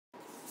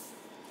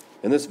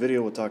In this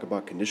video, we'll talk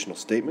about conditional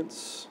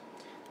statements,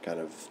 kind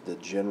of the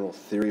general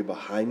theory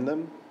behind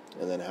them,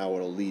 and then how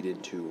it'll lead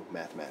into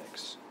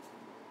mathematics.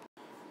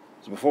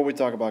 So before we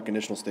talk about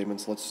conditional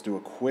statements, let's do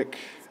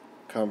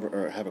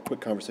have a quick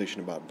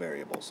conversation about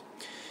variables.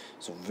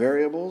 So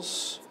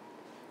variables,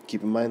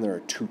 keep in mind there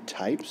are two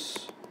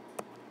types.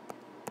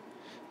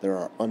 There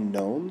are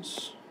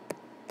unknowns,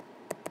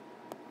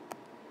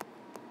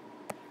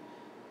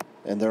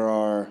 and there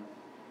are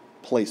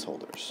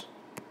placeholders,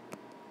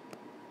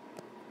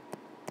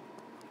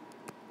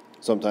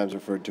 sometimes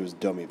referred to as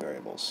dummy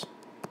variables.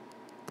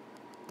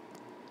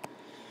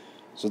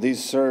 So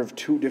these serve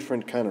two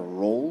different kind of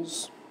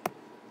roles.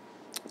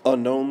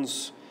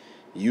 Unknowns,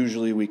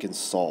 usually we can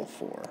solve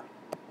for.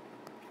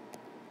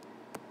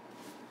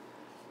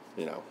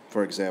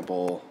 For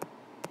example,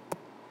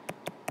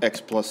 x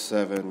plus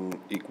 7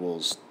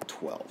 equals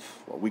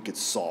 12. Well, we could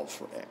solve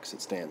for x.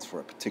 It stands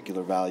for a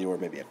particular value or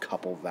maybe a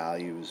couple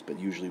values, but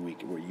usually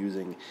we're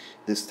using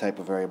this type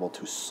of variable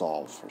to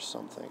solve for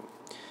something.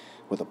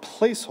 With a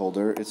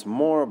placeholder, it's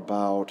more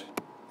about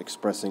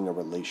expressing a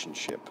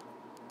relationship.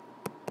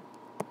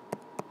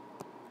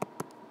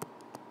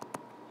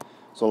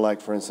 So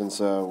like, for instance,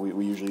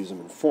 we usually use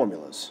them in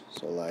formulas.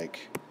 So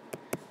like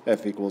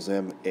F equals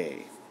ma,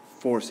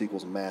 force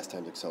equals mass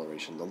times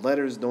acceleration. The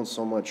letters don't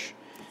so much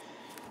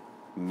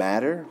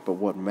matter, but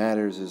what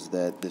matters is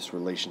that this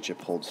relationship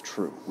holds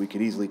true. We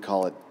could easily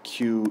call it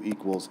Q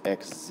equals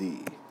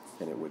xz,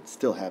 and it would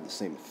still have the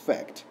same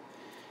effect.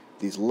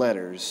 These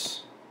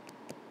letters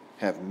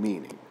have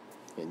meaning,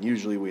 and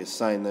usually we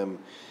assign them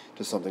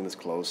to something that's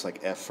close,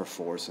 like F for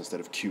force instead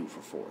of Q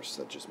for force.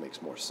 That just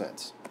makes more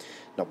sense.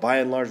 Now, by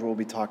and large, what we'll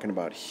be talking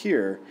about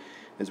here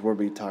is we'll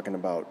be talking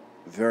about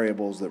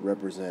variables that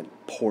represent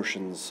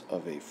portions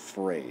of a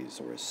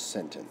phrase or a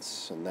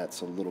sentence, and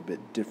that's a little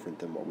bit different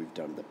than what we've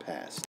done in the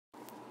past.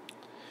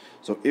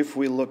 So if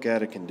we look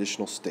at a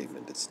conditional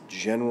statement, its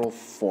general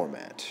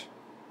format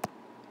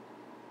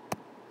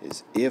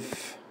is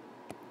if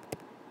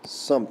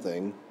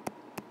something,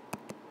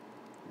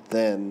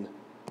 then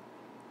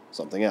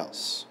something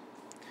else.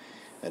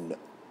 And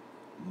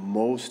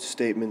most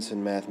statements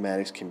in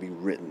mathematics can be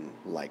written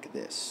like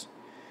this.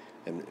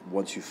 And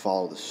once you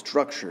follow the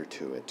structure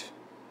to it,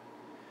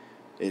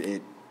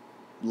 it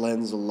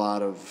lends a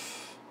lot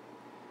of,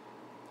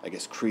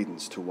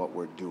 credence to what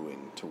we're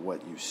doing, to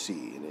what you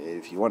see. And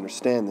if you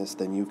understand this,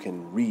 then you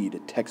can read a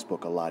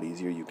textbook a lot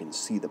easier. You can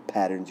see the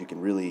patterns. You can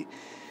really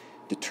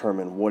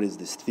determine, what is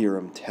this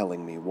theorem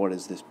telling me? What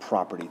is this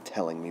property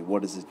telling me?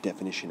 What does this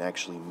definition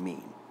actually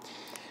mean?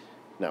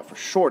 Now, for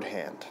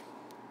shorthand,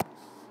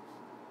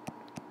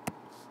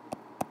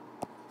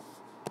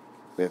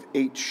 we have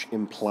H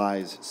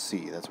implies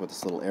C. That's what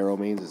this little arrow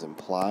means, is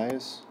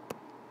implies.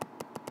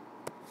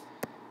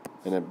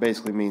 And it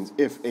basically means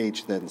if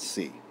H, then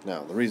C.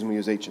 Now, the reason we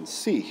use H and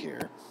C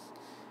here,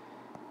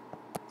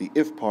 the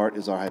if part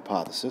is our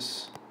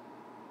hypothesis.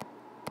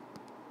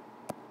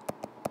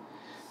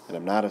 And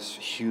I'm not a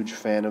huge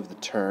fan of the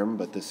term,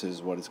 but this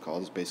is what it's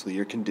called. It's basically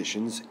your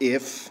conditions.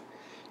 If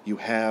you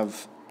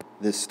have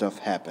this stuff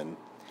happen,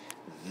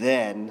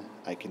 then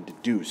I can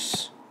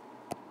deduce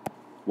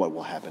what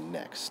will happen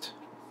next.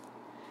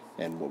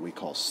 And what we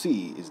call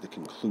C is the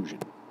conclusion.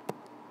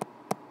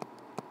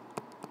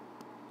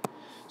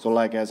 So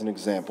like, as an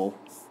example,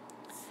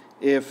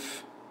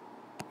 if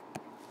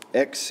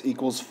x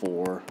equals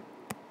 4,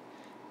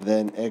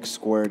 then x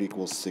squared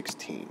equals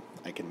 16.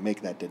 I can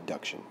make that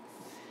deduction.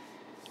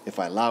 If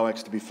I allow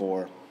x to be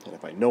 4, and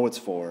if I know it's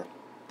 4,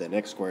 then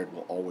x squared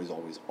will always,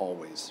 always,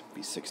 always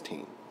be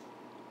 16.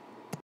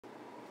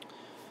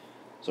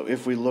 So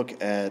if we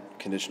look at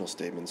conditional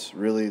statements,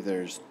 really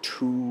there's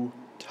two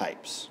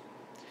types.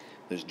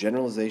 There's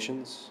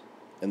generalizations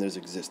and there's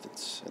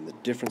existence. And the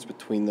difference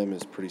between them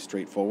is pretty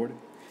straightforward.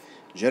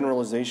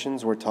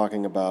 Generalizations, we're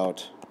talking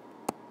about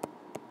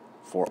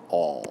for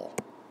all.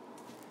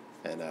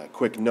 And a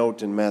quick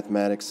note in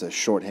mathematics, a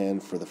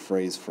shorthand for the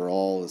phrase for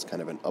all is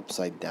kind of an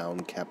upside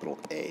down capital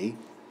A,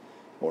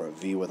 or a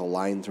V with a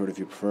line through it if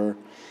you prefer.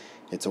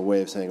 It's a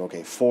way of saying,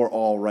 okay, for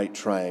all right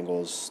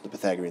triangles, the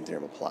Pythagorean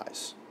theorem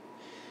applies.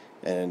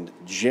 And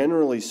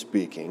generally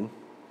speaking,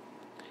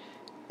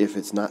 if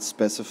it's not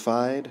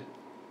specified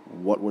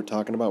what we're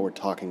talking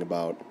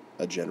about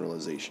a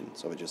generalization.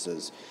 So it just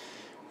says,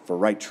 for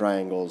right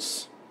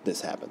triangles,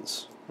 this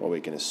happens. Well,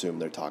 we can assume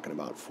they're talking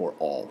about for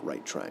all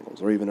right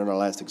triangles. Or even in our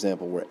last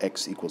example where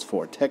x equals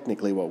 4.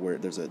 Technically,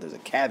 there's a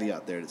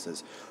caveat there that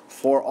says,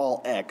 for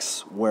all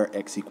x, where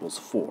x equals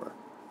 4,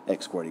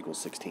 x squared equals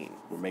 16.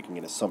 We're making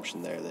an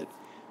assumption there that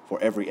for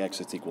every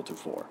x, it's equal to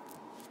 4.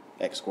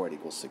 X squared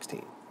equals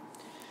 16.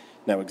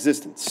 Now,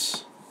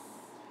 existence.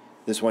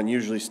 This one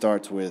usually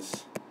starts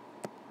with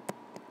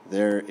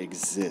there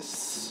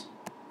exists.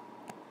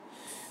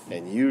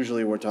 And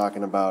usually we're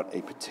talking about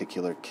a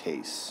particular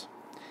case.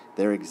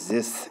 There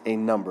exists a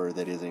number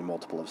that is a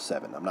multiple of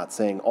 7. I'm not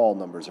saying all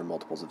numbers are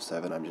multiples of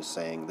 7. I'm just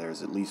saying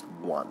there's at least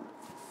one.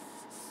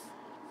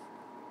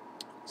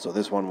 So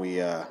this one we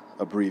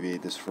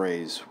abbreviate this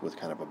phrase with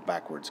kind of a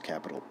backwards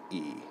capital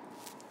E.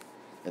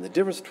 And the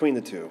difference between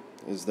the two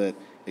is that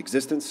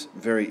existence,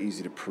 very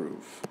easy to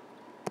prove.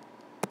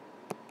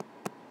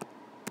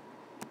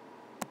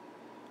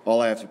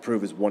 All I have to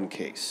prove is one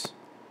case.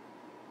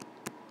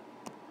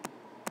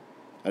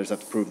 I just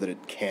have to prove that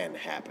it can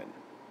happen.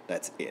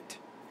 That's it.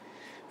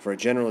 For a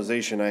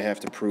generalization, I have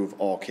to prove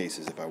all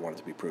cases if I want it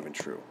to be proven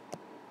true.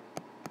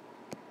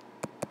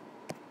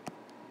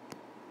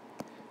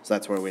 So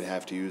that's where we'd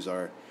have to use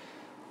our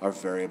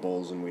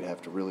variables, and we'd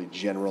have to really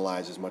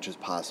generalize as much as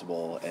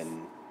possible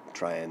and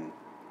try and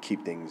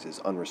keep things as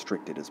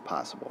unrestricted as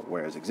possible.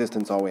 Whereas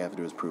existence, all we have to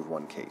do is prove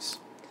one case.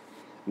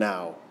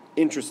 Now,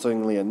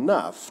 interestingly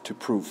enough, to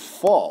prove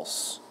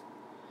false,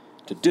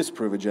 to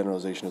disprove a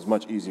generalization is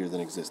much easier than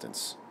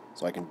existence.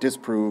 So I can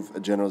disprove a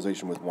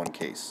generalization with one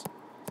case.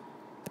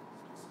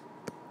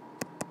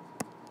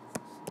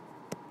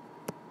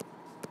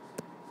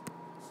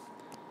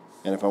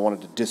 And if I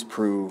wanted to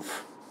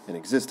disprove an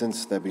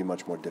existence, that'd be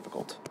much more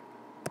difficult.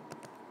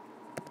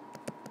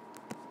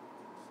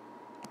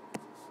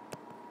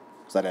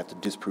 So I'd have to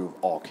disprove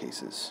all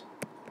cases.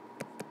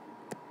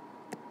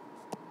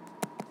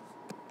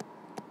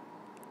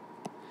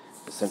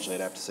 Essentially,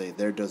 I'd have to say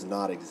there does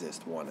not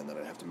exist one, and then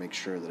I'd have to make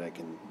sure that I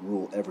can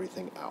rule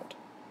everything out.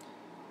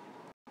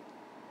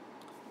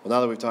 Well,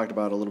 now that we've talked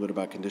about a little bit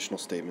about conditional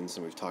statements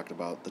and we've talked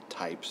about the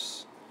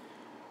types,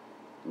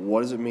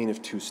 what does it mean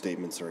if two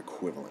statements are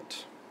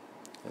equivalent?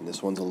 And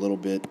this one's a little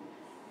bit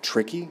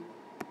tricky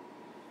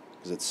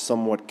because it's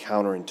somewhat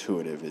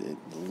counterintuitive.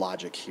 The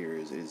logic here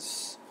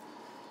is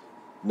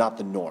not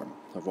the norm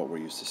of what we're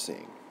used to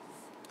seeing.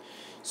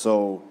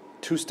 So,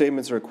 two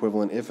statements are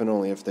equivalent if and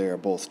only if they are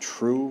both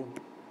true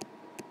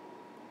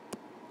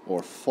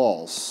or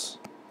false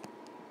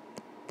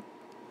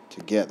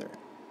together.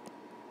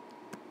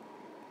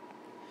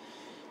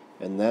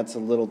 And that's a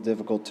little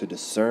difficult to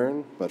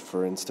discern, but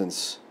for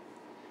instance,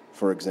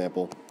 for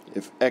example,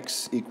 if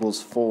x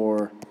equals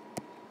 4,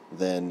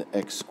 then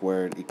x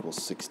squared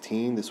equals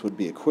 16. This would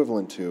be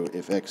equivalent to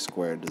if x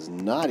squared does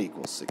not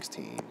equal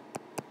 16,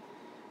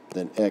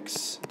 then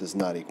x does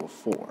not equal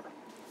 4.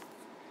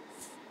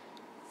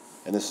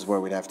 And this is where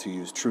we'd have to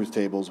use truth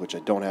tables, which I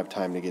don't have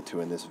time to get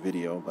to in this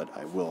video, but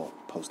I will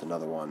post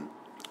another one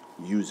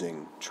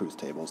using truth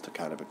tables to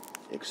kind of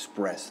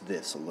express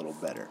this a little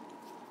better.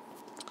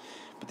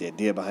 But the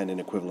idea behind an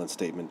equivalent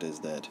statement is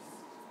that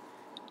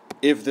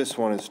if this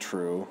one is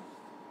true,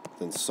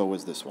 then so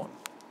is this one.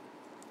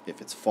 If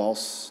it's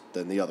false,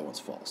 then the other one's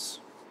false.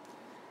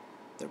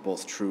 They're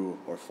both true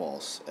or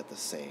false at the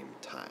same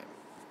time.